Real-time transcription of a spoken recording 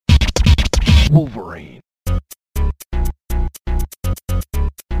Wolverine.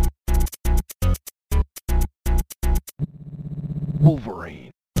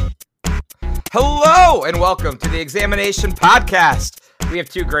 Wolverine. Hello and welcome to the Examination Podcast. We have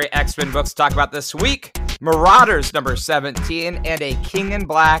two great X-Men books to talk about this week. Marauders number 17 and a King in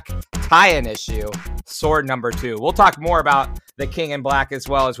Black tie-in issue, Sword number 2. We'll talk more about the King in Black as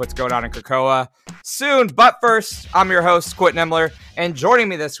well as what's going on in Krakoa soon. But first, I'm your host, Quentin Emler, and joining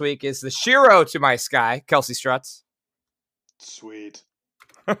me this week is the Shiro to my sky, Kelsey Strutz. Sweet.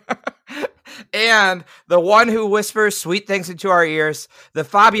 And the one who whispers sweet things into our ears, the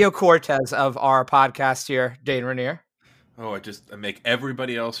Fabio Cortez of our podcast here, Dane Rainier. Oh, I make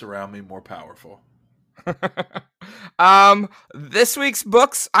everybody else around me more powerful. This week's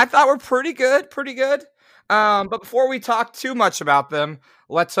books I thought were pretty good. But before we talk too much about them,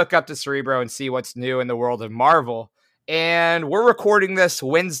 let's hook up to Cerebro and see what's new in the world of Marvel. And we're recording this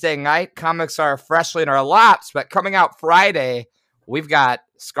Wednesday night. Comics are freshly in our laps, but coming out Friday, we've got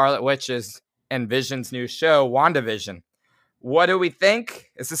Scarlet Witch's and Vision's new show, WandaVision. What do we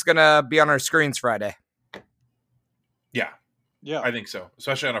think? Is this going to be on our screens Friday? Yeah, I think so.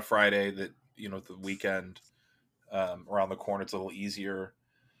 Especially on a Friday that, the weekend around the corner, it's a little easier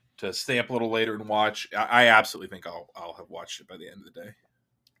to stay up a little later and watch. I absolutely think I'll have watched it by the end of the day.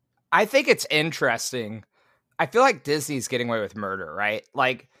 I think it's interesting. I feel like Disney's getting away with murder, right?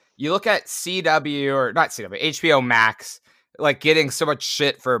 Like, you look at HBO Max, like getting so much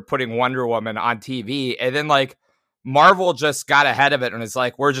shit for putting Wonder Woman on TV, and then like Marvel just got ahead of it and is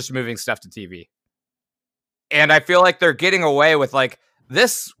like, we're just moving stuff to TV. And I feel like they're getting away with like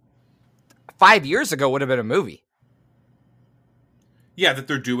this 5 years ago would have been a movie. Yeah, that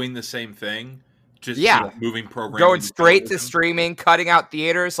they're doing the same thing. Just moving programming. Going straight to streaming, cutting out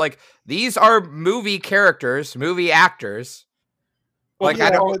theaters. Like, these are movie characters, movie actors. Well, like, yeah,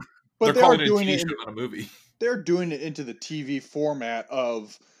 I don't... But they're calling it a doing TV it show, not a movie. They're doing it into the TV format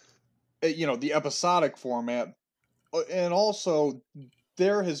of, the episodic format. And also,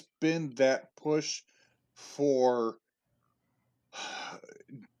 there has been that push for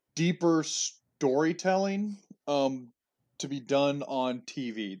deeper storytelling to be done on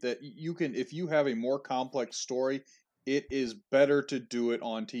TV. That you can, if you have a more complex story, it is better to do it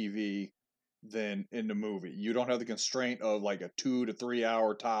on TV than in the movie. You don't have the constraint of like a 2 to 3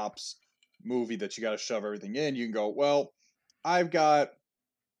 hour tops movie that you got to shove everything in. You can go, well, I've got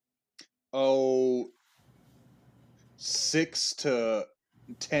 6 to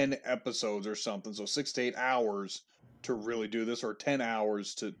 10 episodes or something, so 6 to 8 hours to really do this, or 10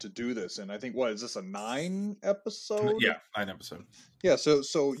 hours to do this. And I think, what is this, a 9 episode? Yeah, 9 episode. Yeah,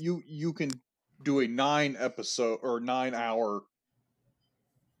 so you can do a 9 episode or 9 hour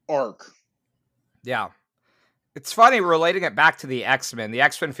arc. Yeah. It's funny relating it back to the X-Men. The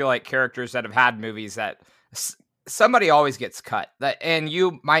X-Men feel like characters that have had movies that somebody always gets cut. And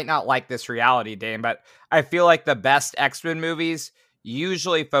you might not like this reality, Dane, but I feel like the best X-Men movies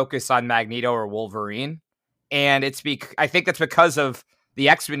usually focus on Magneto or Wolverine. And I think that's because of the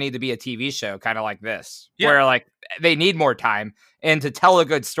X-Men need to be a TV show, kind of like this, where like they need more time. And to tell a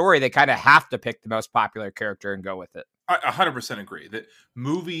good story, they kind of have to pick the most popular character and go with it. I 100% agree that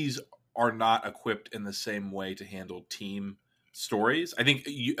movies are not equipped in the same way to handle team stories. I think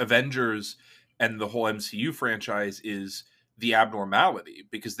Avengers and the whole MCU franchise is the abnormality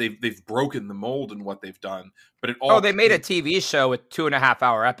because they've broken the mold in what they've done. But they made a TV show with 2.5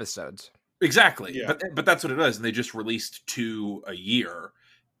 hour episodes. Exactly. Yeah. But that's what it is. And they just released 2 a year.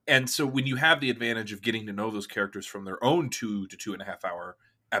 And so when you have the advantage of getting to know those characters from their own 2 to 2.5 hour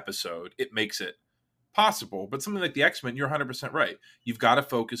episode, it makes it possible. But something like the X-Men, you're 100% right. You've got to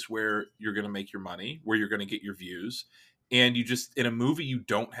focus where you're going to make your money, where you're going to get your views. And in a movie, you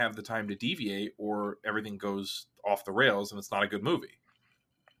don't have the time to deviate or everything goes off the rails and it's not a good movie.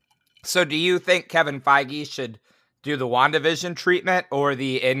 So do you think Kevin Feige should do the WandaVision treatment or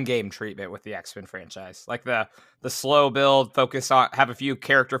the Endgame treatment with the X-Men franchise? Like the slow build, have a few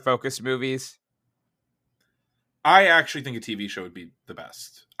character-focused movies? I actually think a TV show would be the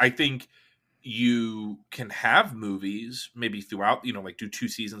best. I think you can have movies maybe throughout, like do 2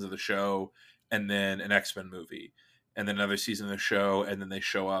 seasons of the show and then an X-Men movie and then another season of the show. And then they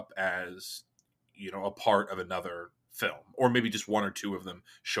show up as, a part of another film, or maybe just 1 or 2 of them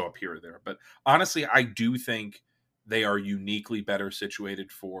show up here or there. But honestly, I do think they are uniquely better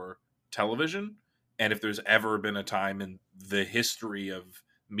situated for television. And if there's ever been a time in the history of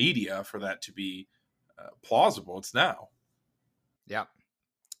media for that to be plausible, it's now. Yeah.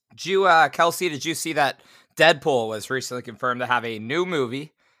 Kelsey, did you see that Deadpool was recently confirmed to have a new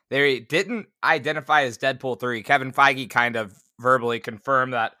movie? They didn't identify as Deadpool 3. Kevin Feige kind of verbally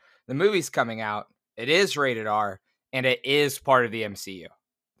confirmed that the movie's coming out. It is rated R, and it is part of the MCU,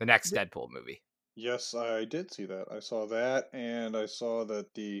 the next Deadpool movie. Yes, I did see that. I saw that, and I saw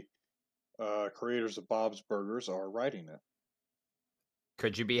that the creators of Bob's Burgers are writing it.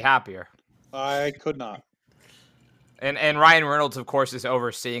 Could you be happier? I could not. And Ryan Reynolds, of course, is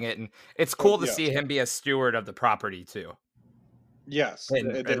overseeing it, and it's cool to yes. see him be a steward of the property too, Yes,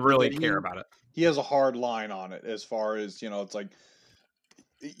 and really care about it. He has a hard line on it as far as, it's like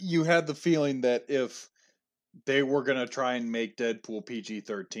you had the feeling that if they were going to try and make Deadpool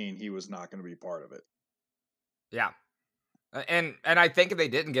PG-13, he was not going to be part of it. Yeah. And I think if they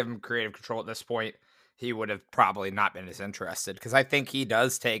didn't give him creative control at this point, he would have probably not been as interested, because I think he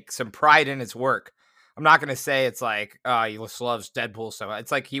does take some pride in his work. I'm not going to say it's like, he just loves Deadpool so much.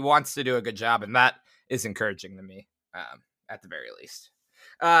 It's like he wants to do a good job, and that is encouraging to me, at the very least.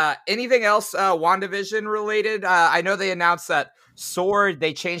 Anything else WandaVision related? I know they announced that sword,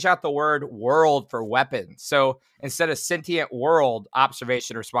 they changed out the word world for weapon. So instead of sentient world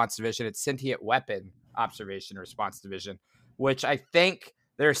observation response division, it's sentient weapon observation response division, which I think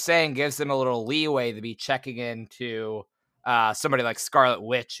they're saying gives them a little leeway to be checking into somebody like Scarlet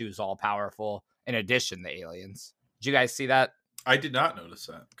Witch, who's all powerful, in addition to aliens. Did you guys see that? I did not notice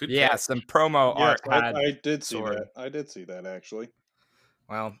that. Good. Yeah, some promo art. I did see sword. that. I did see that, actually.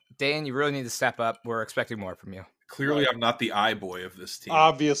 Well, Dan, you really need to step up. We're expecting more from you. Clearly, Right. I'm not the eye boy of this team.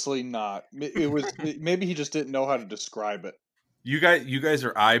 Obviously not. It was maybe he just didn't know how to describe it. You guys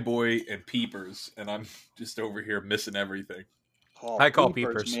are eye boy and peepers, and I'm just over here missing everything. Oh, I call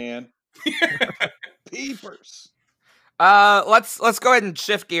peepers. man. Peepers. Let's go ahead and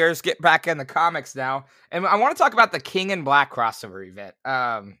shift gears, get back in the comics now. And I want to talk about the King in Black crossover event.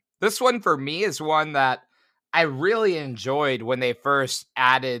 This one for me is one that I really enjoyed when they first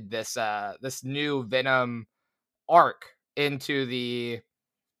added this new Venom arc into the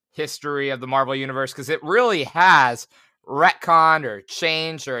history of the Marvel Universe, because it really has retconned or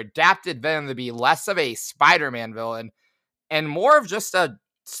changed or adapted Venom to be less of a Spider-Man villain and more of just a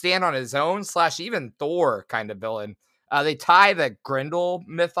stand on his own / even Thor kind of villain. They tie the Grendel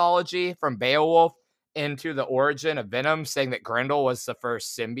mythology from Beowulf into the origin of Venom, saying that Grendel was the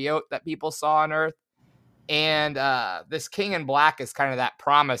first symbiote that people saw on Earth. And this King in Black is kind of that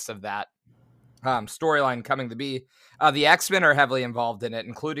promise of that storyline coming to be. The X-Men are heavily involved in it,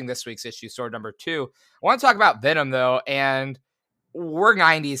 including this week's issue, Sword number 2. I want to talk about Venom, though, and we're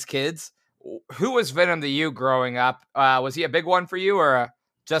 90s kids. Who was Venom to you growing up? Was he a big one for you, or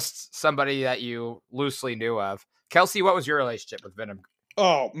just somebody that you loosely knew of? Kelsey, what was your relationship with Venom?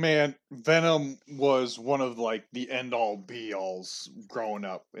 Oh man, Venom was one of like the end all be alls growing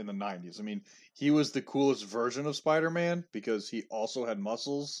up in the 90s. I mean, he was the coolest version of Spider-Man because he also had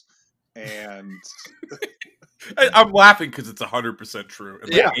muscles and I'm laughing because it's 100% true.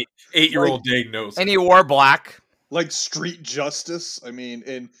 And Yeah. like 8-year-old Dane knows. And he wore black. like street justice. I mean,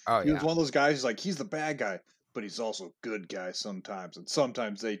 and Oh, he was yeah. one of those guys like he's the bad guy, but he's also a good guy sometimes, and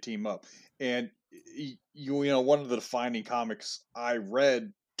sometimes they team up. And you know, one of the defining comics I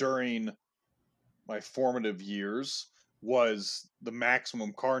read during my formative years was the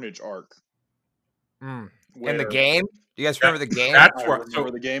Maximum Carnage arc. In the where- game? Do you guys remember the game? That's I where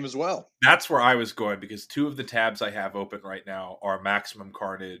remember the game as well. that's where I was going, because 2 of the tabs I have open right now are Maximum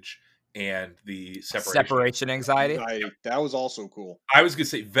Carnage and the Separation anxiety. That was also cool. I was gonna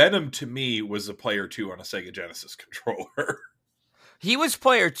say Venom to me was a player 2 on a Sega Genesis controller. He was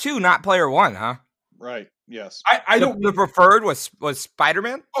player 2, not player 1, huh? Right. Yes. I don't The preferred was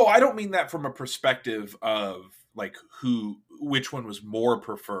Spider-Man? Oh, I don't mean that from a perspective of like which one was more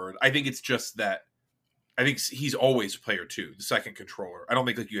preferred. I think it's just that I think he's always player 2, the second controller. I don't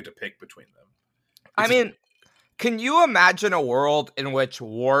think like you had to pick between them. I mean, can you imagine a world in which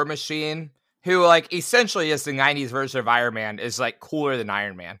War Machine, who like essentially is the 90s version of Iron Man, is like cooler than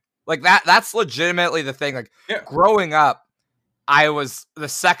Iron Man? Like that's legitimately the thing. Like growing up, I was, the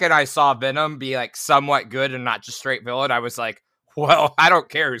second I saw Venom be like somewhat good and not just straight villain, I was like, well, I don't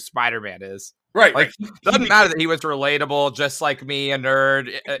care who Spider-Man is. Right. Like, doesn't matter that he was relatable, just like me, a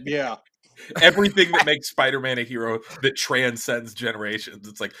nerd. Yeah. Everything that makes Spider-Man a hero that transcends generations.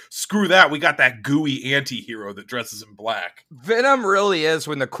 It's like, screw that. We got that gooey anti-hero that dresses in black. Venom really is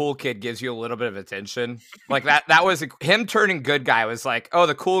when the cool kid gives you a little bit of attention. Like that was him turning good guy was like, oh,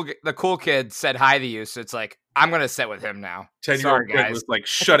 the cool kid said hi to you. So it's like, I'm going to sit with him now. 10-year-old kid was like,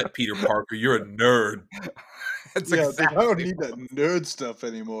 shut it, Peter Parker. You're a nerd. It's Yeah, exactly. I don't need that nerd stuff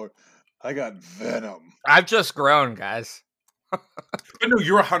anymore. I got Venom. I've just grown, guys. But no,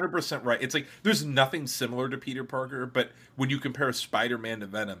 you're 100% right. It's like there's nothing similar to Peter Parker, but when you compare Spider-Man to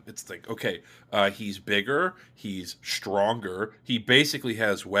Venom, it's like, okay, he's bigger, he's stronger, he basically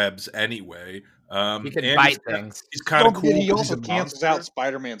has webs anyway, He can and bite things. he's kind of Don't forget, cool he because he's also a cancels out monster.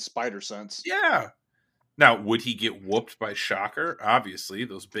 Spider-Man's spider sense. Yeah. Now, would he get whooped by Shocker? Obviously,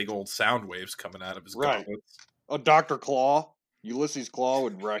 those big old sound waves coming out of his Right. gauntlets. Dr. Claw, Ulysses Claw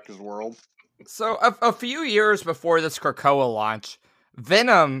would wreck his world. So a few years before this Krakoa launch,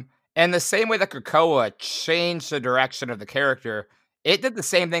 Venom, in the same way that Krakoa changed the direction of the character, it did the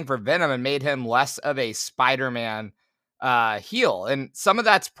same thing for Venom and made him less of a Spider-Man heel. And some of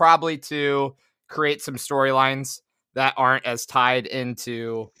that's probably to create some storylines that aren't as tied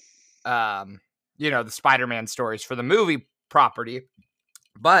into the Spider-Man stories for the movie property.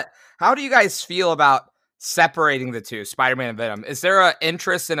 But how do you guys feel about separating the two, Spider-Man and Venom? Is there an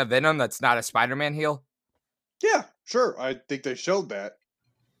interest in a Venom that's not a Spider-Man heel? Yeah, sure. I think they showed that.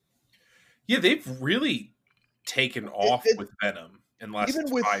 Yeah, they've really taken off with Venom in the last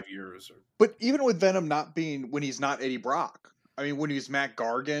even with 5 years. But even with Venom not being when he's not Eddie Brock, I mean, when he's Matt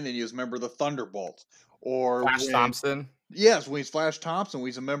Gargan and he was a member of the Thunderbolts, or Flash when Thompson? yes, when he's Flash Thompson, when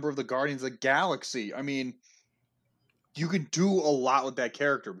he's a member of the Guardians of the Galaxy. I mean, you can do a lot with that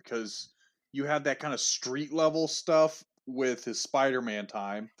character because you have that kind of street level stuff with his Spider-Man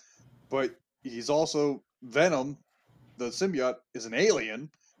time, but he's also Venom. The symbiote is an alien,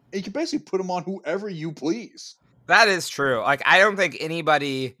 and you can basically put him on whoever you please. That is true. Like, I don't think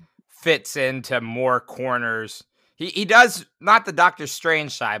anybody fits into more corners. He does not the Doctor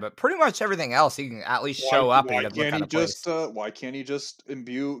Strange side, but pretty much everything else he can at least show up and Why he doesn't look can't out he of place. just? Why can't he just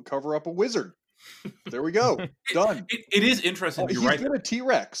cover up a wizard? There we go, done. It is interesting. You're He's right. been a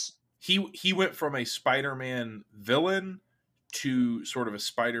T-Rex. He went from a Spider-Man villain to sort of a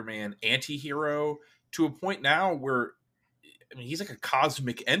Spider-Man anti-hero to a point now where, I mean, he's like a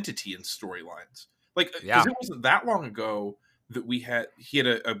cosmic entity in storylines. Like, because Yeah. it wasn't that long ago that he had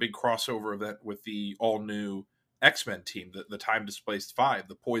a big crossover event with the all-new X-Men team, the Time Displaced 5,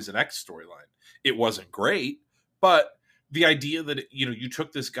 the Poison X storyline. It wasn't great, but the idea that, you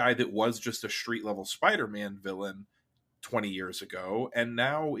took this guy that was just a street-level Spider-Man villain 20 years ago and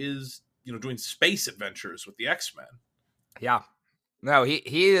now is, doing space adventures with the X-Men. Yeah. No,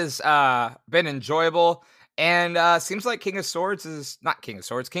 he has been enjoyable, and seems like King of Swords is not King of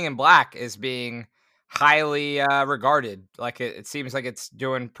Swords. King in Black is being highly regarded. Like it seems like it's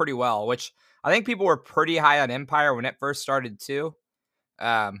doing pretty well, which I think people were pretty high on Empire when it first started too.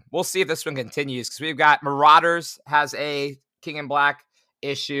 We'll see if this one continues because we've got Marauders has a King in Black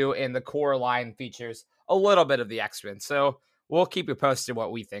issue, and the core line features a little bit of the X-Men. So we'll keep you posted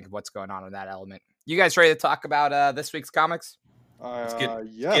what we think of what's going on in that element. You guys ready to talk about this week's comics? Let's get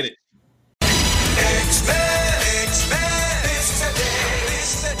Yes. it.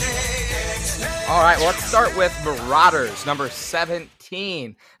 All right, well, let's start with Marauders, number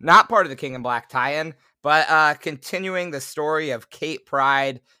 17. Not part of the King in Black tie-in, but continuing the story of Kate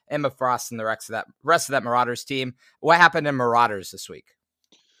Pryde, Emma Frost, and the rest of that Marauders team. What happened in Marauders this week?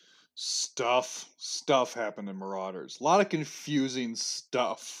 Stuff happened in Marauders. A lot of confusing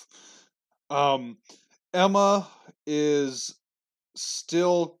stuff. Emma is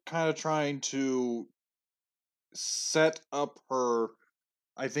still kind of trying to set up her,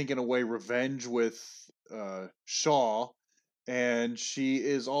 I think, in a way, revenge with Shaw, and she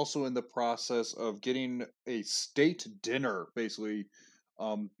is also in the process of getting a state dinner, basically,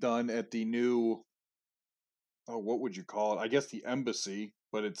 done at the new. Oh, what would you call it? I guess the embassy,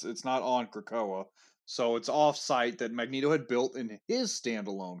 but it's not on Krakoa, so it's off-site that Magneto had built in his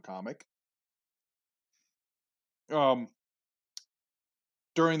standalone comic.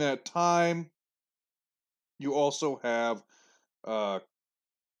 During that time, you also have uh,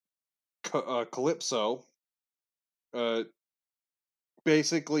 Calypso, uh,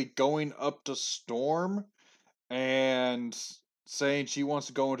 basically going up to Storm and saying she wants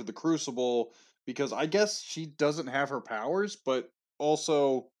to go into the Crucible because I guess she doesn't have her powers, but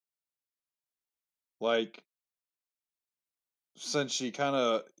also, like, since she kind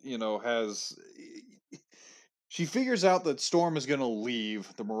of, has. She figures out that Storm is going to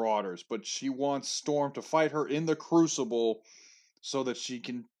leave the Marauders, but she wants Storm to fight her in the Crucible so that she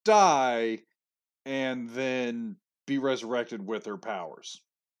can die and then be resurrected with her powers.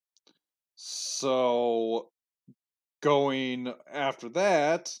 So, going after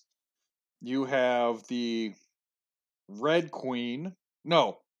that, you have the Red Queen.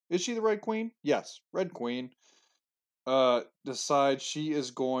 No, is she the Red Queen? Yes, Red Queen. Decides she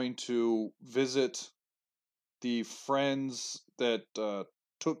is going to visit the friends that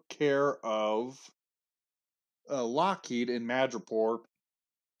took care of Lockheed in Madripoor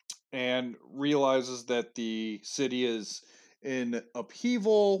and realizes that the city is in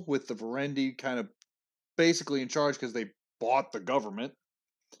upheaval with the Verendi kind of basically in charge because they bought the government.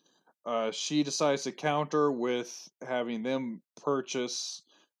 She decides to counter with having them purchase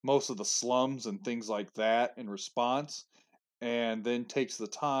most of the slums and things like that in response, and then takes the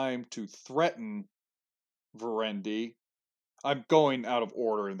time to threaten Verendi. I'm going out of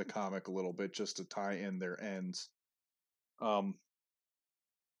order in the comic a little bit just to tie in their ends. Um,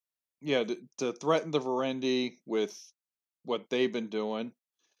 yeah, to threaten the Verendi with what they've been doing.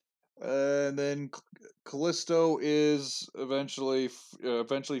 And then Callisto is eventually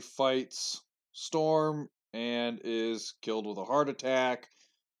fights Storm and is killed with a heart attack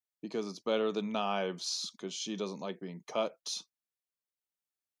because it's better than knives because she doesn't like being cut.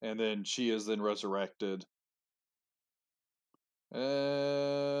 And then she is then resurrected.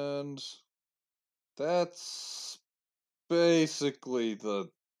 And that's basically the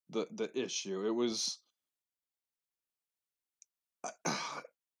issue. It was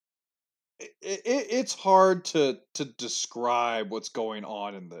it's hard to describe what's going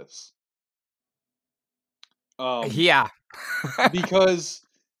on in this. Yeah. Because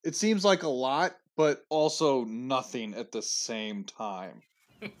it seems like a lot, but also nothing at the same time.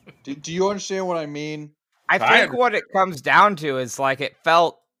 Do you understand what I mean? I I think what it comes down to is like it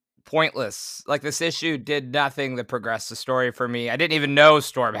felt pointless. Like this issue did nothing to progress the story for me. I didn't even know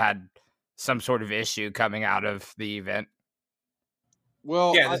Storm had some sort of issue coming out of the event.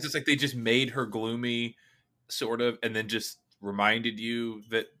 Well, Yeah, it's just like they just made her gloomy, sort of, and then just reminded you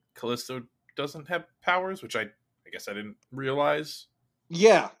that Callisto doesn't have powers, which I guess I didn't realize,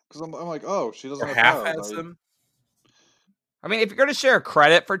 yeah, because I'm like, oh, she doesn't or have half powers. has them. I mean, if you're going to share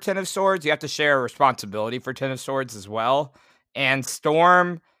credit for Ten of Swords, you have to share responsibility for Ten of Swords as well. And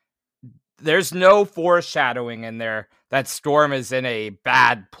Storm, there's no foreshadowing in there that Storm is in a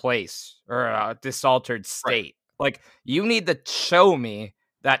bad place or a disaltered state. Like, you need to show me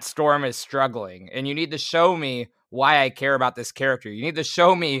that Storm is struggling, and you need to show me why I care about this character. You need to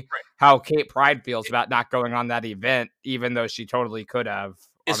show me how Kate Pride feels about not going on that event, even though she totally could have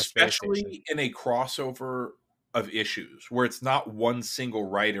on a space station. Especially in a crossover of issues where it's not one single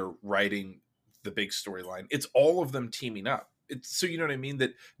writer writing the big storyline. It's all of them teaming up. So you know what I mean?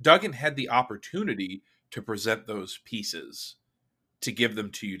 That Duggan had the opportunity to present those pieces, to give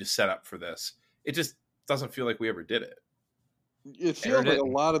them to you to set up for this. It just doesn't feel like we ever did it. It feels like a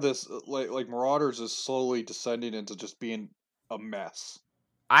lot of this, like Marauders, is slowly descending into just being a mess.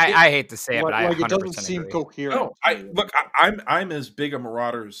 I hate to say it, but I 100% it doesn't seem agree. coherent. No, I'm as big a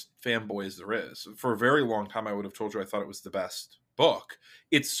Marauders fanboy as there is. For a very long time, I would have told you I thought it was the best book.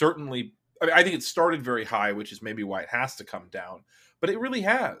 It's certainly, I think it started very high, which is maybe why it has to come down. But it really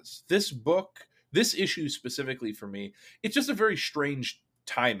has. This book, this issue specifically for me, it's just a very strange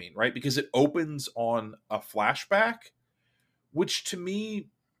timing, right? Because it opens on a flashback, which to me,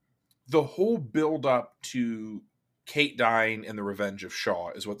 the whole build up to Kate dying and the revenge of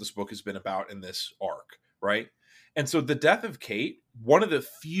Shaw is what this book has been about in this arc, right? And so the death of Kate, one of the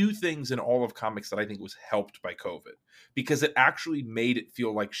few things in all of comics that I think was helped by COVID, because it actually made it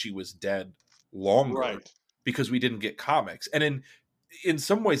feel like she was dead longer, because we didn't get comics. And in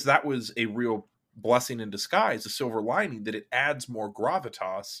some ways that was a real blessing in disguise, a silver lining, that it adds more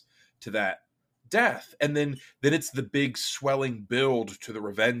gravitas to that death. And then it's the big swelling build to the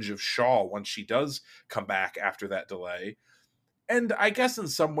revenge of Shaw once she does come back after that delay. And I guess in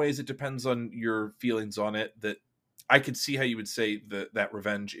some ways it depends on your feelings on it, that I could see how you would say that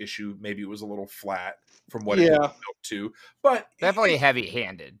revenge issue, maybe it was a little flat from what it built to, but definitely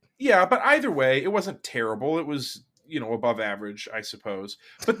heavy-handed. Yeah, but either way, it wasn't terrible. It was, above average, I suppose.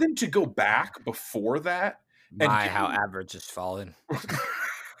 But then to go back before that, how average has fallen.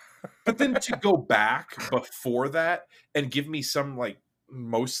 But then to go back before that and give me some like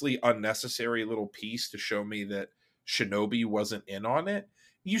mostly unnecessary little piece to show me that Shinobi wasn't in on it,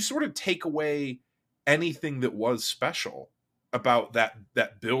 you sort of take away anything that was special about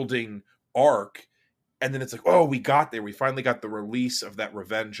that building arc. And then it's like, oh, we got there. We finally got the release of that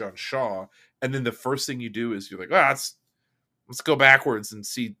revenge on Shaw. And then the first thing you do is you're like, let's go backwards and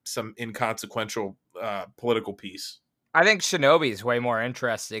see some inconsequential political piece. I think Shinobi is way more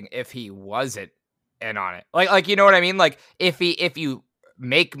interesting if he wasn't in on it. Like you know what I mean? Like if you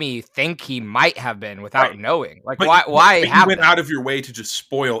make me think he might have been without knowing. Like why you went out of your way to just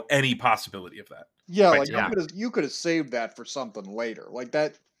spoil any possibility of that? Yeah, you could have saved that for something later. Like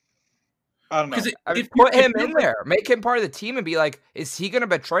that. I don't know. Put him in there. Make him part of the team and be like, is he going to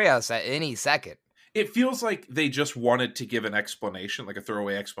betray us at any second? It feels like they just wanted to give an explanation, like a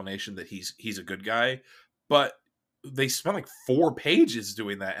throwaway explanation that he's a good guy. but they spent like 4 pages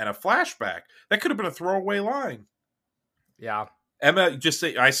doing that and a flashback. That could have been a throwaway line. Yeah. Emma, just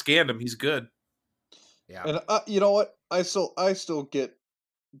say, I scanned him. He's good. Yeah. And you know what? I still get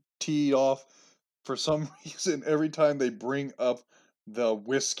teed off for some reason every time they bring up the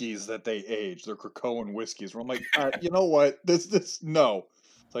whiskeys that they age, their Krakoan whiskeys. Where I'm like, you know what? No.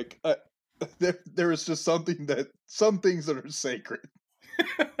 It's like there is just some things that are sacred.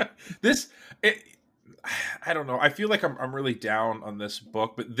 this, I don't know. I feel like I'm really down on this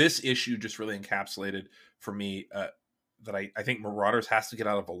book, but this issue just really encapsulated for me that I think Marauders has to get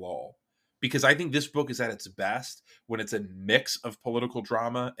out of a lull. Because I think this book is at its best when it's a mix of political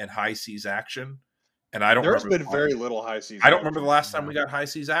drama and high seas action. And I don't There's remember been very little high seas. I don't remember the last time we got high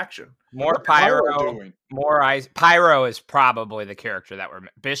seas action. More What's Pyro Pyro, doing? more ice. Pyro is probably the character that we're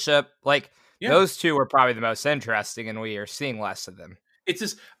Bishop. Like those two were probably the most interesting, and we are seeing less of them. It's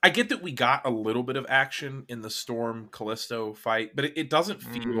just, I get that we got a little bit of action in the Storm Callisto fight, but it doesn't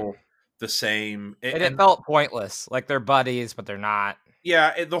feel the same. It felt pointless. Like they're buddies, but they're not.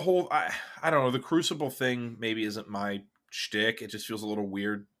 Yeah, the whole, I don't know, the Crucible thing maybe isn't my shtick. It just feels a little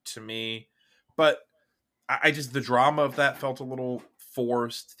weird to me. But I just, the drama of that felt a little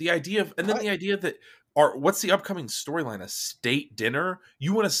forced. The idea of, and then the idea that, what's the upcoming storyline? A state dinner?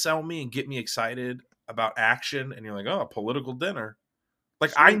 You want to sell me and get me excited about action, and you're like, oh, a political dinner.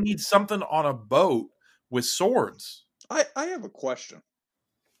 Like, I need something on a boat with swords. I have a question.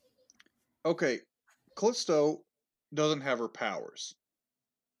 Okay, Callisto doesn't have her powers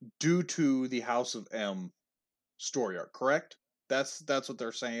due to the House of M story arc, correct? That's what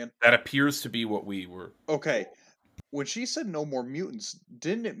they're saying. That appears to be what we were. Okay, when she said no more mutants,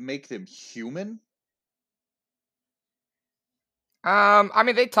 didn't it make them human? I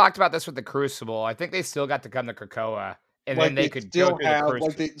mean, they talked about this with the Crucible. I think they still got to come to Krakoa, and Like then they could go through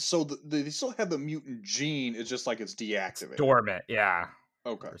the Crucible. They still have the mutant gene. It's just like it's deactivated. Dormant, yeah.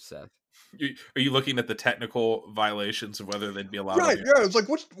 Okay. Are you looking at the technical violations of whether they'd be allowed? Right. Yeah. It's like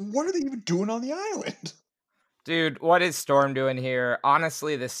what are they even doing on the island? Dude, what is Storm doing here?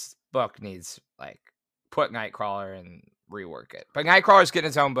 Honestly, this book needs put Nightcrawler and rework it. But Nightcrawler's getting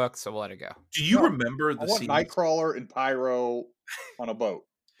his own book, so we'll let it go. Do you remember the scenes? Nightcrawler and Pyro on a boat.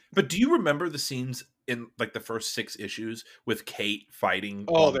 But do you remember the scenes in like the first 6 issues with Kate fighting?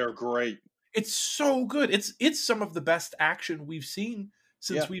 Oh, they're great. It's so good. It's some of the bbest action we've seen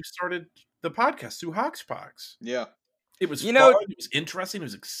since we've started the podcast through Hoxpox. Yeah. It was fun. It was interesting. It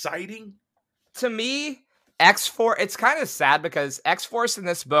was exciting. To me, X-Force, it's kind of sad because X-Force and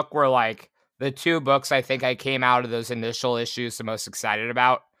this book were like the 2 books I think I came out of those initial issues the most excited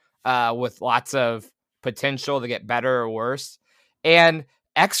about, with lots of potential to get better or worse. And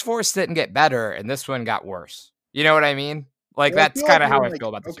X-Force didn't get better, and this one got worse. You know what I mean? Like, that's kind of how I feel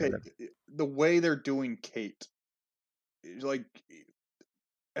about this. Okay, the way they're doing Kate, like,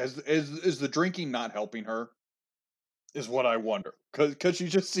 is the drinking not helping her? Is what I wonder, because she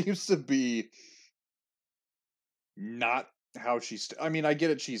just seems to be not how she's. I mean, I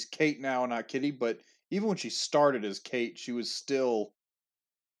get it. She's Kate now, not Kitty. But even when she started as Kate, she was still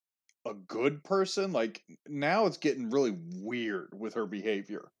a good person. Like now, it's getting really weird with her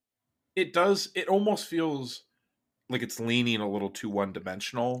behavior. It does. It almost feels like it's leaning a little too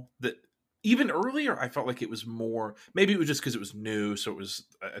one-dimensional. That even earlier, I felt like it was more. Maybe it was just because it was new, so it was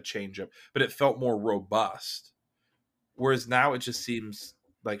a change up. But it felt more robust. Whereas now, it just seems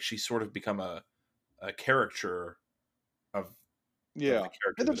like she's sort of become a caricature of and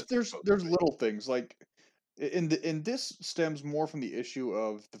there's little things like and this stems more from the issue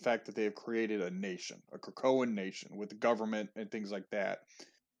of the fact that they have created a nation, a Krakoan nation with the government and things like that.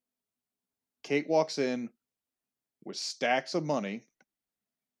 Kate walks in with stacks of money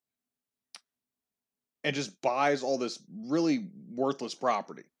and just buys all this really worthless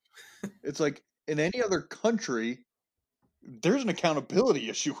property. It's like in any other country, there's an accountability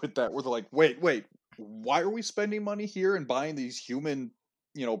issue with that where they're like, wait, why are we spending money here and buying these human,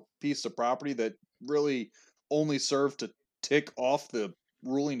 pieces of property that really only serve to tick off the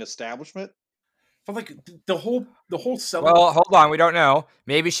ruling establishment? But like the whole Well, hold on, we don't know.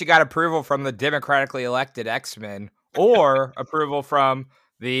 Maybe she got approval from the democratically elected X-Men or approval from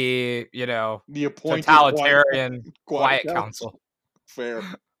the appointed totalitarian Quiet Council. Fair.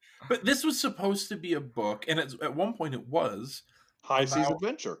 But this was supposed to be a book, and at one point it was high seas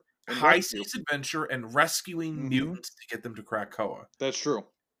adventure. Seas adventure and rescuing mutants to get them to Krakoa. That's true.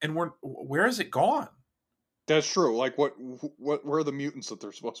 And where has it gone? That's true. Like where are the mutants that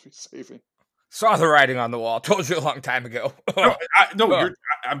they're supposed to be saving? Saw the writing on the wall. Told you a long time ago.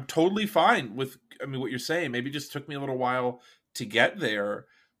 I'm totally fine with what you're saying. Maybe it just took me a little while to get there.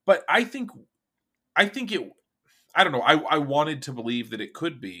 But I think I think it. I don't know. I wanted to believe that it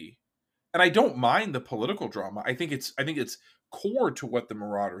could be, and I don't mind the political drama. I think it's core to what the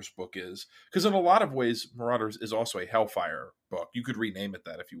Marauders book is, because in a lot of ways, Marauders is also a Hellfire book. You could rename it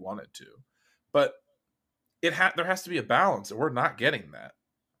that if you wanted to, but there has to be a balance, and we're not getting that.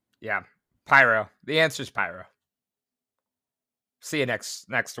 Yeah, Pyro. The answer is Pyro. See you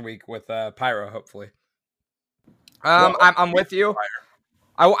next week with Pyro, hopefully. Well, I'm with you.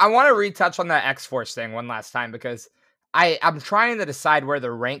 I want to retouch on that X-Force thing one last time because I'm trying to decide where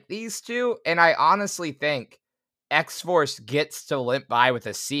to rank these two, and I honestly think X-Force gets to limp by with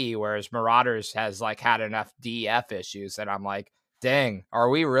a C, whereas Marauders has like had enough DF issues that I'm like, dang, are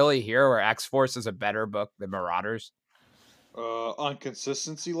we really here where X-Force is a better book than Marauders? On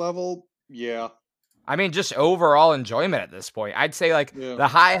consistency level, yeah. I mean, just overall enjoyment at this point. I'd say like Yeah. the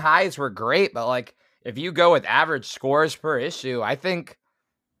highs were great, but like if you go with average scores per issue, I think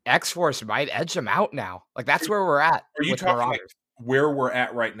X-Force might edge them out now. Like that's where we're at Are you with talking Marauders. where we're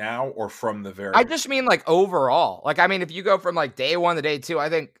at right now, or from the very? I just mean like overall. Like I mean, if you go from like day 1 to day 2, I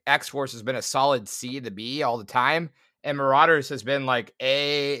think X-Force has been a solid C to B all the time, and Marauders has been like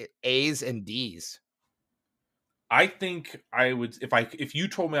A's and D's. I think I would if you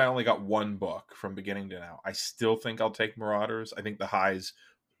told me I only got one book from beginning to now, I still think I'll take Marauders. I think the highs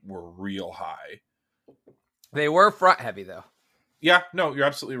were real high. They were front heavy though. Yeah, no, you're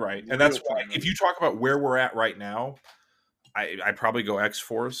absolutely right. And that's why if you talk about where we're at right now, I probably go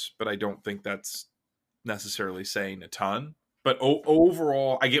X-Force, but I don't think that's necessarily saying a ton. But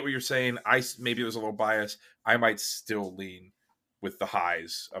overall, I get what you're saying. Maybe there's a little bias. I might still lean with the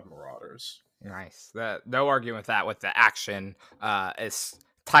highs of Marauders. Nice. No arguing with that. With the action, as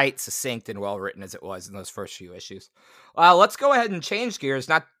tight, succinct, and well written as it was in those first few issues. Let's go ahead and change gears.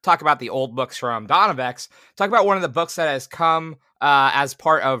 Not talk about the old books from Dawn of X. Talk about one of the books that has come as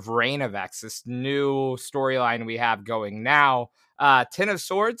part of Reign of X, this new storyline we have going now. Ten of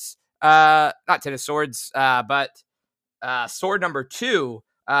Swords. Not Ten of Swords, but Sword number 2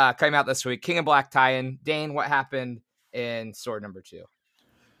 came out this week. King of Black tie-in. Dane, what happened in Sword number 2?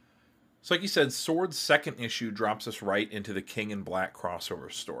 So like you said, Sword's second issue drops us right into the King in Black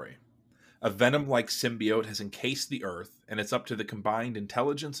crossover story. A venom-like symbiote has encased the Earth, and it's up to the combined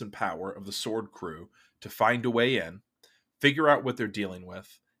intelligence and power of the Sword crew to find a way in, figure out what they're dealing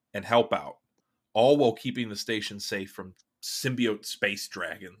with, and help out, all while keeping the station safe from symbiote space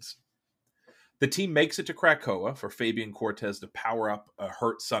dragons. The team makes it to Krakoa for Fabian Cortez to power up a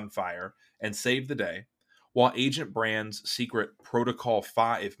hurt Sunfire and save the day, while Agent Brand's secret Protocol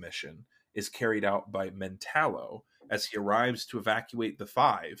 5 mission is carried out by Mentalo as he arrives to evacuate the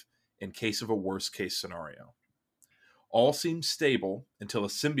Five in case of a worst-case scenario. All seems stable until a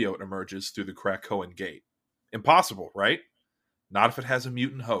symbiote emerges through the Krakoan gate. Impossible, right? Not if it has a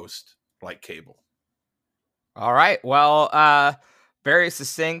mutant host like Cable. All right. Well, very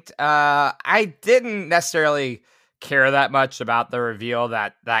succinct. I didn't necessarily care that much about the reveal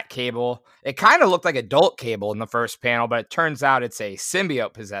that Cable, it kind of looked like adult Cable in the first panel, but it turns out it's a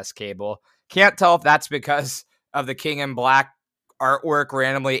symbiote possessed Cable. Can't tell if that's because of the King in Black artwork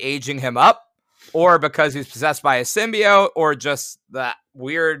randomly aging him up, or because he's possessed by a symbiote, or just that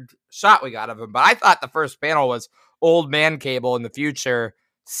weird shot we got of him. But I thought the first panel was old man Cable in the future,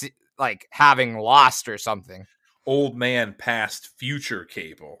 like having lost or something. Old man past future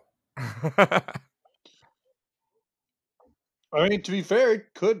Cable. I mean, to be fair,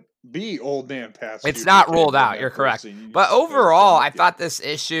 it could be old man past. It's not ruled out. You're correct. But overall, I thought this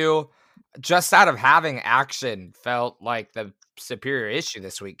issue, just out of having action, felt like the superior issue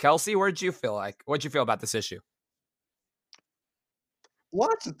this week. Kelsey, what'd you feel about this issue?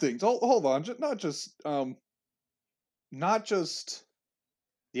 Lots of things. Hold on, not just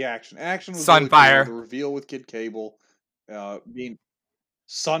the action. Action was Sunfire. Really cool. The reveal with Kid Cable, being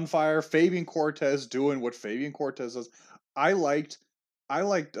Sunfire, Fabian Cortez doing what Fabian Cortez does. I liked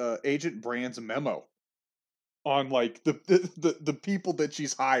Agent Brand's memo on like the people that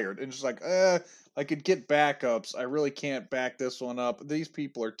she's hired, and she's like, I could get backups. I really can't back this one up. These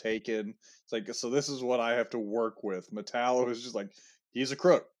people are taken. It's like, so this is what I have to work with. Metallo is just like, he's a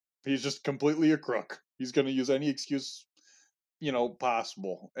crook. He's just completely a crook. He's going to use any excuse,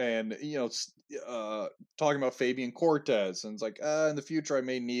 possible. And, talking about Fabian Cortez, and it's like, in the future I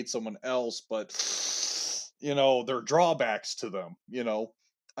may need someone else, but, there are drawbacks to them.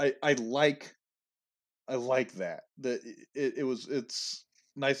 I like that. It's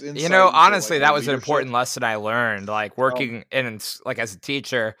nice insight. Honestly, that was an important lesson I learned. Like working like as a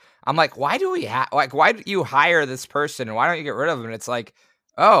teacher, I'm like, why do you hire this person and why don't you get rid of him? And it's like,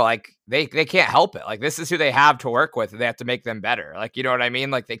 oh, like they can't help it. Like this is who they have to work with, and they have to make them better. Like you know what I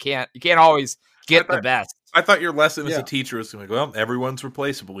mean? Like you can't always I get the thought best. I thought your lesson as Yeah. a teacher was like, well, everyone's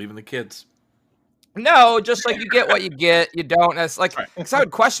replaceable, even the kids. No, just like you get what you get. You don't. It's like Right. because I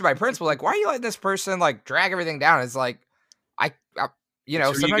would question my principal, like, why are you letting this person like drag everything down? It's like I It's who you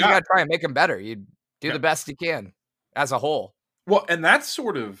sometimes you got. gotta try and make them better. You do Yeah. the best you can as a whole. Well, and that's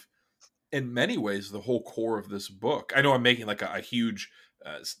sort of, in many ways, the whole core of this book. I know I'm making like a huge,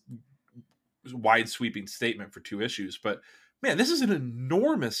 wide sweeping statement for 2 issues, but man, this is an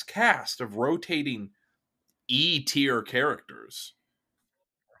enormous cast of rotating E tier characters.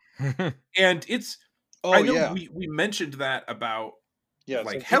 And it's, Oh I know yeah. we mentioned that about Yeah.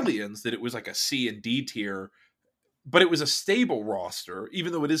 like So, Hellions, that it was like a C and D tier, but it was a stable roster,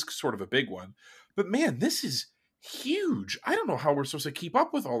 even though it is sort of a big one. But man, this is huge. I don't know how we're supposed to keep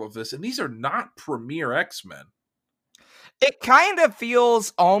up with all of this. And these are not premier X-Men. It kind of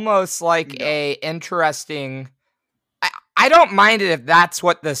feels almost like No. a interesting. I don't mind it if that's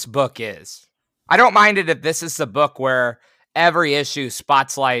what this book is. I don't mind it if this is the book where every issue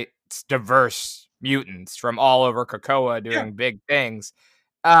spotlights diverse mutants from all over Krakoa doing big things.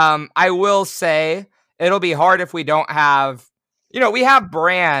 I will say it'll be hard if we don't have, we have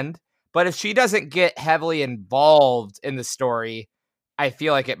Brand, but if she doesn't get heavily involved in the story, I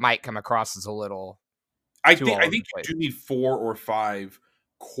feel like it might come across as a little too all I over the think place. you do need 4 or 5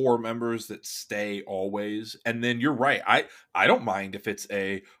 core members that stay always. And then you're right. I don't mind if it's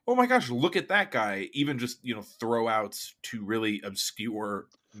a, oh my gosh, look at that guy. Even just, throw outs to really obscure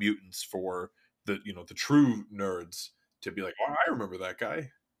mutants for the, the true nerds to be like, oh, I remember that guy.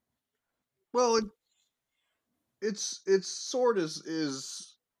 well, it's sort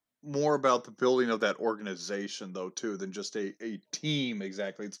is more about the building of that organization though too than just a team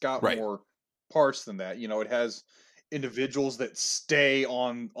exactly. It's got Right. more parts than that. It has individuals that stay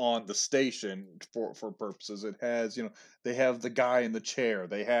on the station for purposes. It has, they have the guy in the chair.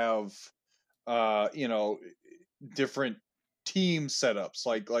 They have uh, you know, different team setups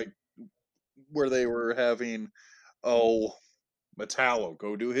like where they were having oh Metallo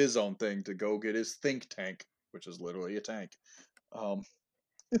go do his own thing to go get his think tank, which is literally a tank. Um,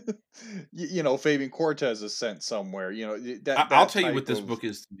 Fabian Cortez is sent somewhere. I'll That tell you what type this of book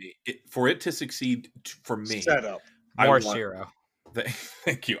is to me. For it to succeed, for me, setup. I More want. Shiro.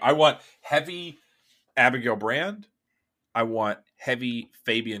 Thank you. I want heavy Abigail Brand. I want heavy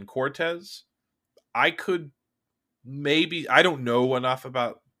Fabian Cortez. I could maybe, I don't know enough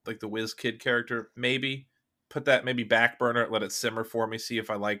about like the Whiz Kid character. Maybe put that maybe back burner, let it simmer for me, see if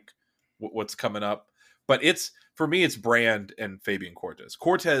I like what's coming up. But it's, for me, it's Brand and Fabian Cortez.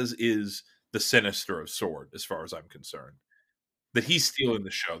 Cortez is the Sinister of Sword, as far as I'm concerned. That he's stealing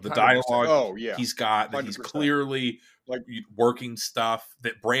the show. The 100%. dialogue Oh yeah, he's got, that he's 100%. clearly Like working stuff,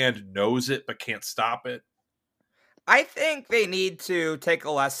 that Brand knows it but can't stop it. I think they need to take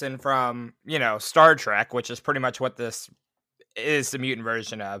a lesson from, Star Trek, which is pretty much what this is the mutant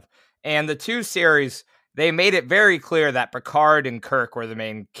version of. And the 2 series, they made it very clear that Picard and Kirk were the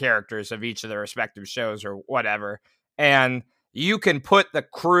main characters of each of their respective shows or whatever. And you can put the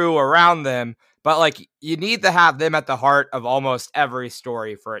crew around them, but like you need to have them at the heart of almost every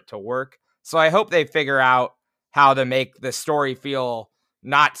story for it to work. So I hope they figure out how to make the story feel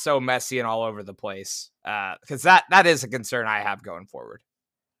not so messy and all over the place. Because that is a concern I have going forward.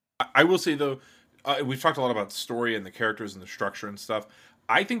 I will say though, we've talked a lot about story and the characters and the structure and stuff.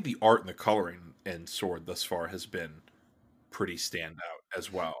 I think the art and the coloring in Sword thus far has been pretty standout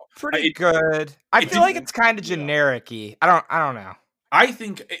as well. Pretty good. I it feel like didn't- it's kind of Yeah. generic-y. I don't know. I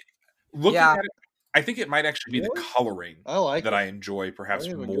think looking Yeah. at it, I think it might actually be the Really? coloring I like that it. I enjoy perhaps I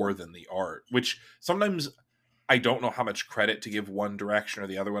even more go- than the art, which sometimes I don't know how much credit to give one direction or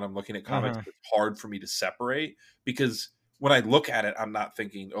the other when I'm looking at comics. Mhm. It's hard for me to separate because when I look at it, I'm not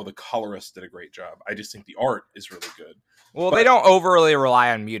thinking, oh, the colorist did a great job. I just think the art is really good. Well, But- they don't overly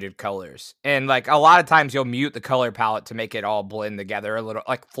rely on muted colors. And like a lot of times you'll mute the color palette to make it all blend together a little,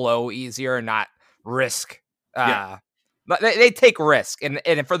 like flow easier and not risk. Yeah. But they take risk. And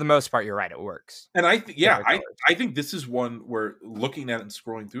for the most part, you're right. It works. And I Different colors. I think this is one where looking at it and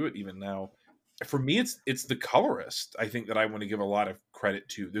scrolling through it even now, for me it's the colorist. I think that I want to give a lot of credit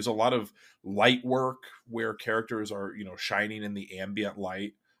to. There's a lot of light work where characters are, shining in the ambient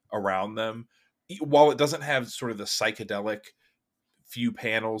light around them. While it doesn't have sort of the psychedelic few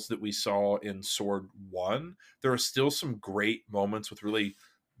panels that we saw in Sword 1, there are still some great moments with really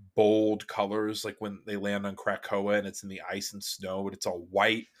bold colors, like when they land on Krakoa and it's in the ice and snow and it's all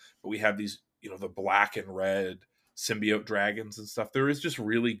white, but we have these, the black and red symbiote dragons and stuff. There is just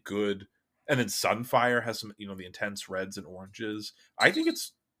really good And then Sunfire has some, the intense reds and oranges. I think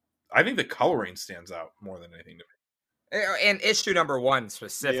the coloring stands out more than anything to me. And issue number 1 Yeah,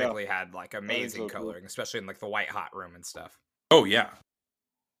 specifically had like I think amazing so too. coloring, especially in like the white hot room and stuff. Oh yeah.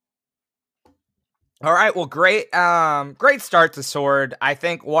 All right, well, great start to Sword. I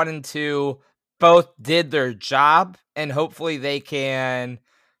think 1 and 2 both did their job, and hopefully they can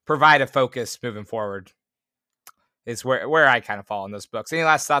provide a focus moving forward. Is where I kind of fall in those books. Any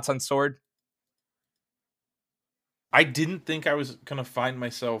last thoughts on Sword? I didn't think I was gonna find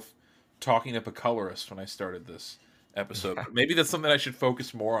myself talking up a colorist when I started this episode. But maybe that's something I should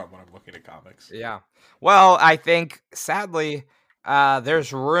focus more on when I'm looking at comics. Yeah. Well, I think sadly,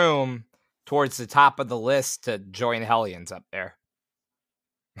 there's room towards the top of the list to join Hellions up there.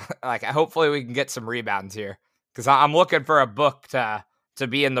 Like, hopefully we can get some rebounds here, because I'm looking for a book to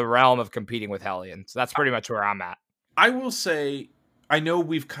be in the realm of competing with Hellions. That's pretty much where I'm at. I will say, I know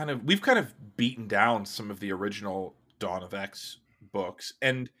we've kind of beaten down some of the original Dawn of X books,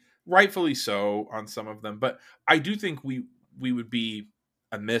 and rightfully so on some of them. But I do think we would be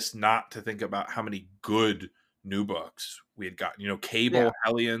amiss not to think about how many good new books we had gotten. Cable, Yeah.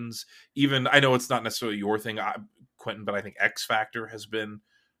 Hellions. Even I know it's not necessarily your thing, Quentin, but I think X Factor has been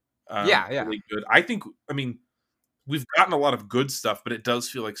Yeah. really good. I mean, we've gotten a lot of good stuff, but it does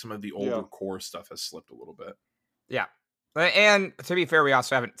feel like some of the older core stuff has slipped a little bit. Yeah. And to be fair, we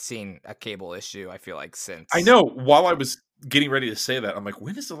also haven't seen a Cable issue, I feel like, since. I know. While I was getting ready to say that, I'm like,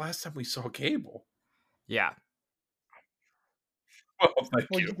 when is the last time we saw Cable? Yeah. Well, thank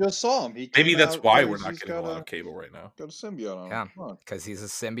Well, you. you just saw him. He Maybe came that's out why because we're not he's getting a got lot of Cable right now. got a symbiote on him. Yeah. Come on. Because he's a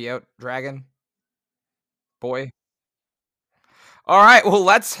symbiote dragon boy. All right. Well,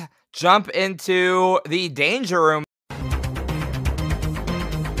 let's jump into the Danger Room.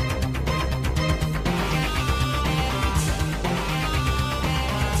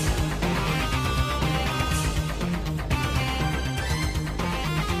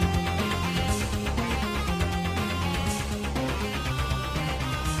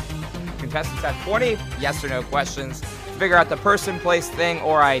 Contestants have 20 yes or no questions to figure out the person, place, thing,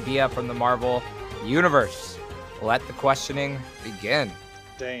 or idea from the Marvel Universe. Let the questioning begin.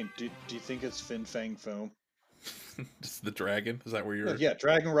 Dane, do you think it's Fin Fang Foom? It's the dragon. Is that where you're? Yeah,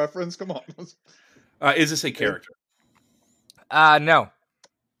 dragon reference. Come on. Is this a character? No.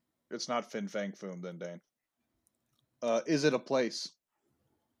 It's not Fin Fang Foom, then, Dane. Is it a place?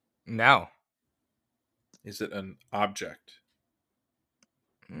 No. Is it an object?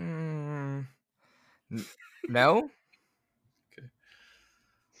 No. Okay.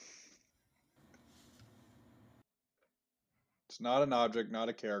 It's not an object, not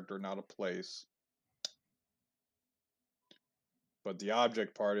a character, not a place. But the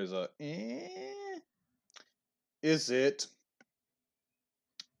object part is a. Is it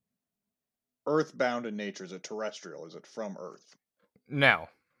earthbound in nature? Is it terrestrial? Is it from Earth? No.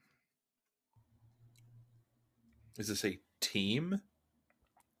 Is this a team?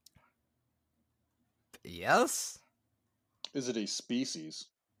 Yes. Is it a species?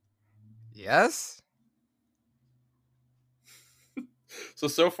 Yes.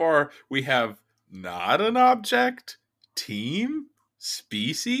 So far we have not an object, team,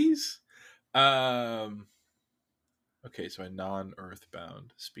 species. Okay, so a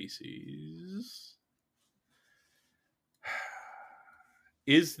non-earthbound species.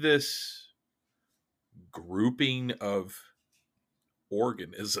 Is this grouping of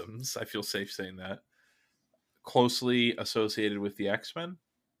organisms, I feel safe saying that, closely associated with the X-Men?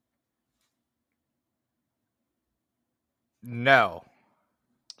 No.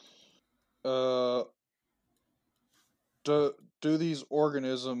 Do these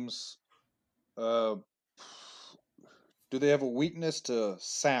organisms do they have a weakness to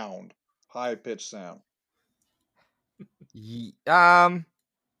sound, high pitched sound? They're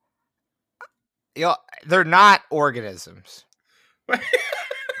not organisms.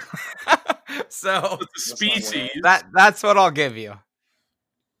 So It's a species. that's what I'll give you.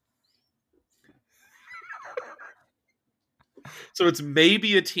 So it's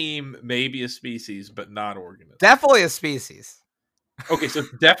maybe a team, maybe a species, but not organisms. Definitely a species. Okay, so it's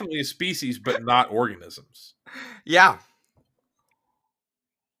definitely a species, but not organisms. Yeah.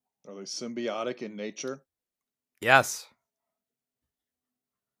 Are they symbiotic in nature? Yes.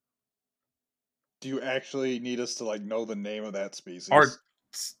 Do you actually need us to know the name of that species? Are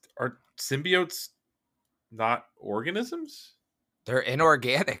symbiotes not organisms? They're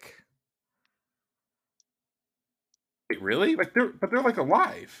inorganic. Wait, really? They're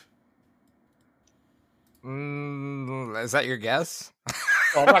alive. Is that your guess?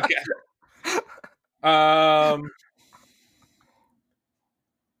 Oh, I'm not guessing.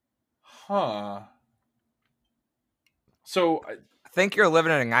 Huh. So, I think you're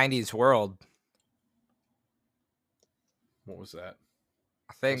living in a 90s world. what was that?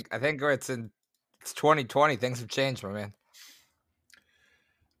 I think it's 2020. Things have changed, my man.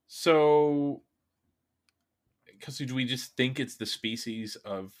 So, because do we just think it's the species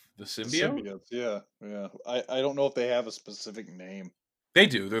of the symbiote? Symbiotes, yeah. I don't know if they have a specific name. They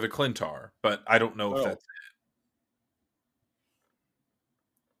do. They're the Clintar, but I don't know if Oh. that's it.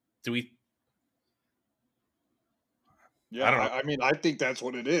 Do we? Yeah, I don't know. I mean, I think that's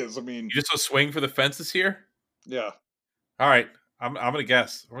what it is. I mean, You just go swing for the fences here? yeah. All right. I'm gonna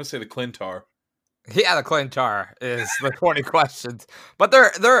guess. I'm gonna say the Clintar. Yeah, the Clintar is the 20 questions. But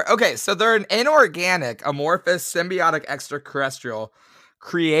they're okay, so they're an inorganic, amorphous, symbiotic extraterrestrial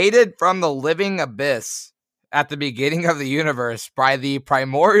created from the living abyss at the beginning of the universe by the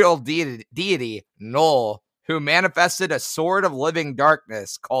primordial deity Null, who manifested a sword of living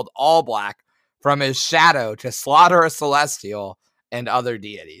darkness called All Black from his shadow to slaughter a celestial and other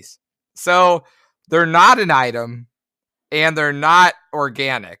deities. So they're not an item and they're not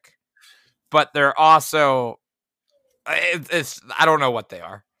organic, but they're also it's I don't know what they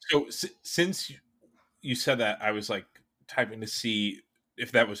are. So since you said that, I was like typing to see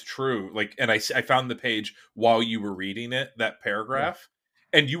if that was true. Like, and I found the page while you were reading it, that paragraph,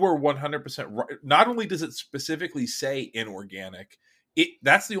 and you were 100% right. Not only does it specifically say inorganic,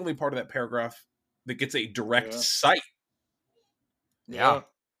 that's the only part of that paragraph that gets a direct cite Yeah.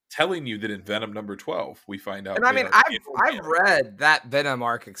 telling you that in Venom number 12 we find out. And I mean, I've read that Venom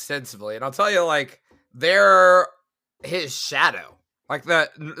arc extensively, and I'll tell you, like, they're his shadow. Like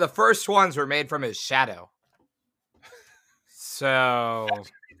the first ones were made from his shadow. So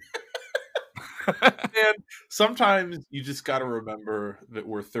man, sometimes you just got to remember that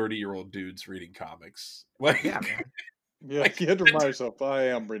we're 30-year-old dudes reading comics. Like, yeah, man. Yeah, Like, I had to remind myself, I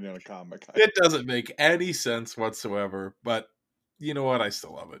am reading a comic. it doesn't make any sense whatsoever, but you know what? I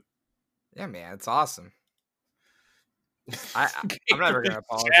still love it. Yeah, man, it's awesome. I'm never gonna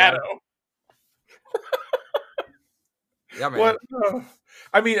apologize. Shadow. Yeah, man. What?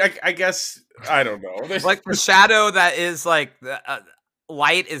 I mean, I guess I don't know. There's Like the shadow that is like the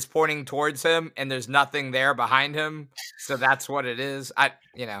light is pointing towards him, and there's nothing there behind him, so that's what it is. I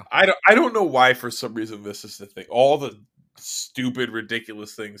don't know why for some reason this is the thing. All the stupid,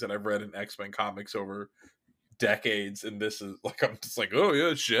 ridiculous things that I've read in X-Men comics over decades, and this is like I'm just like, oh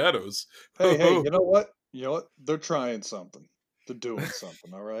yeah, shadows. Hey, you know what? You know what? They're trying something. They're doing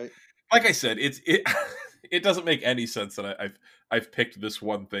something. All right. Like I said, it doesn't make any sense that I've picked this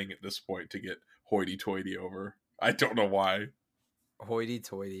one thing at this point to get hoity-toity over. I don't know why.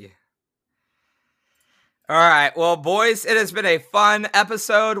 Hoity-toity. All right, well, boys, it has been a fun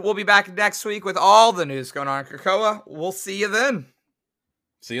episode. We'll be back next week with all the news going on in Krakoa. We'll see you then.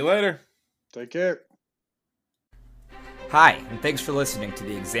 See you later. Take care. Hi, and thanks for listening to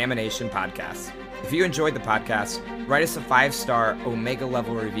the Examination Podcast. If you enjoyed the podcast, write us a 5-star Omega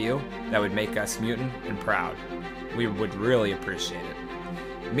level review that would make us mutant and proud. We would really appreciate it.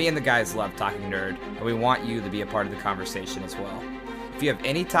 Me and the guys love talking nerd, and we want you to be a part of the conversation as well. If you have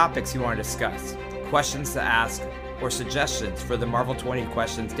any topics you want to discuss, questions to ask, or suggestions for the Marvel 20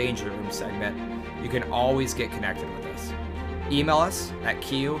 Questions Danger Room segment, you can always get connected with us. Email us at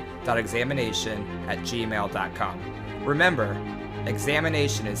q.examination@gmail.com. Remember,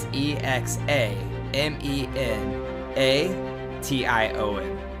 examination is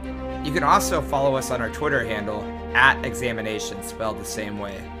EXAMENATION. You can also follow us on our Twitter handle @examination, spelled the same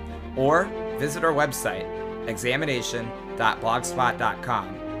way, or visit our website,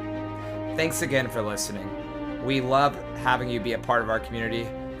 examination.blogspot.com. Thanks again for listening. We love having you be a part of our community,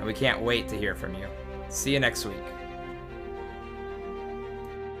 and we can't wait to hear from you. See you next week.